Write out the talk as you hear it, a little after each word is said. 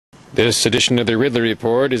This edition of the Ridley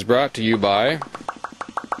Report is brought to you by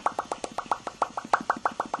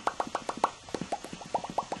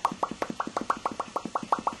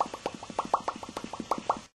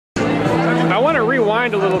I want to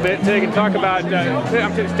rewind a little bit so you can talk about,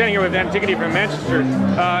 I'm standing here with Antigone from Manchester,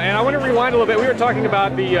 and I want to rewind a little bit. We were talking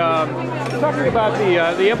about the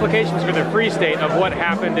implications for the Free State of what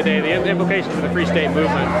happened today, the implications for the Free State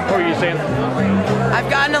movement. What were you saying? I've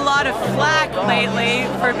gotten a lot of flack lately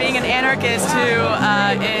for being an anarchist who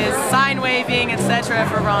is sign waving, etc.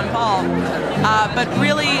 for Ron Paul. But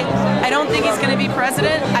really, I don't think he's going to be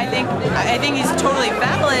president. I think he's totally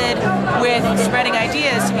valid with spreading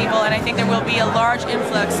ideas to people, and I think there will be a large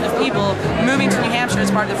influx of people moving to New Hampshire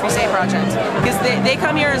as part of the Free State Project. Because they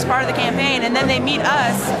come here as part of the campaign, and then they meet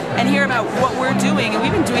us and hear about what we're doing, and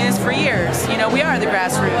we've been doing this for years. You know, we are the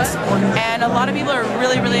grassroots. And a lot of people are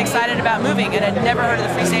really, really excited about moving, and had never heard of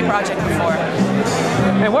the Free State Project before.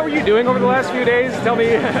 And what were you doing over the last few days? Tell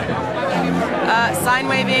me. Sign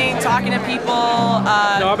waving, talking to people.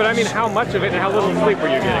 No, but I mean, how much of it and how little sleep were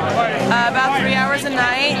you getting? About 3 hours a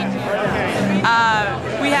night.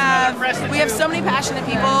 We have so many passionate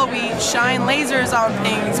people. We shine lasers on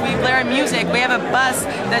things. We blare music. We have a bus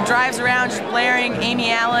that drives around just blaring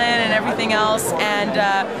Amy Allen and everything else, and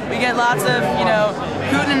we get lots of, you know,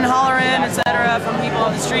 hooting and hollering, etc. from people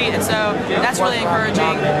on the street, and so that's really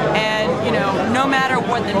encouraging. And you know, no matter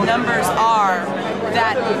what the numbers are,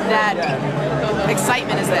 that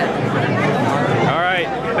excitement is there. All right,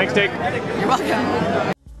 thanks, Tig. You're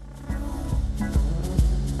welcome.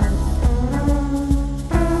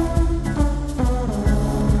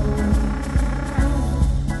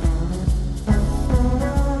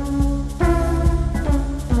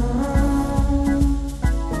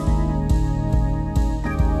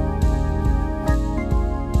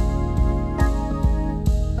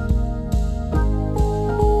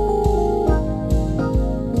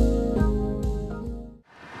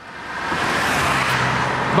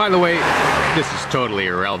 By the way, this is totally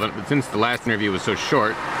irrelevant, but since the last interview was so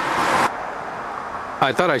short,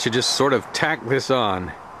 I thought I should just sort of tack this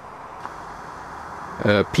on.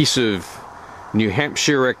 A piece of New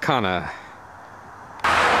Hampshire-icana.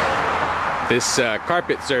 This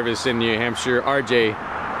carpet service in New Hampshire, RJ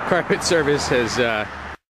Carpet Service, has, I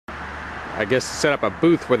guess, set up a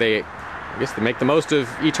booth where they make the most of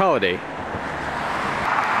each holiday.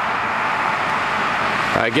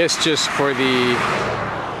 I guess just for the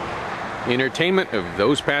entertainment of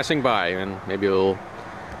those passing by, and maybe a little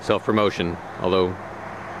self-promotion, although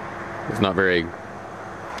it's not very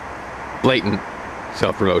blatant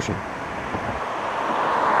self-promotion.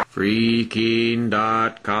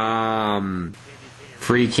 FreeKeene.com.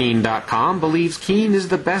 FreeKeene.com believes Keene is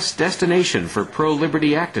the best destination for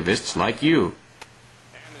pro-liberty activists like you.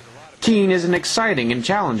 Keene is an exciting and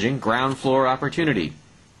challenging ground floor opportunity.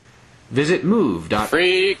 Visit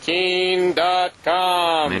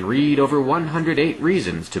move.freekeene.com and read over 108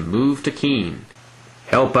 reasons to move to Keene.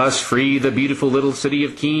 Help us free the beautiful little city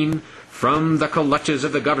of Keene from the clutches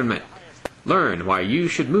of the government. Learn why you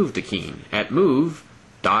should move to Keene at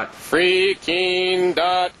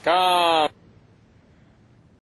move.freekeene.com.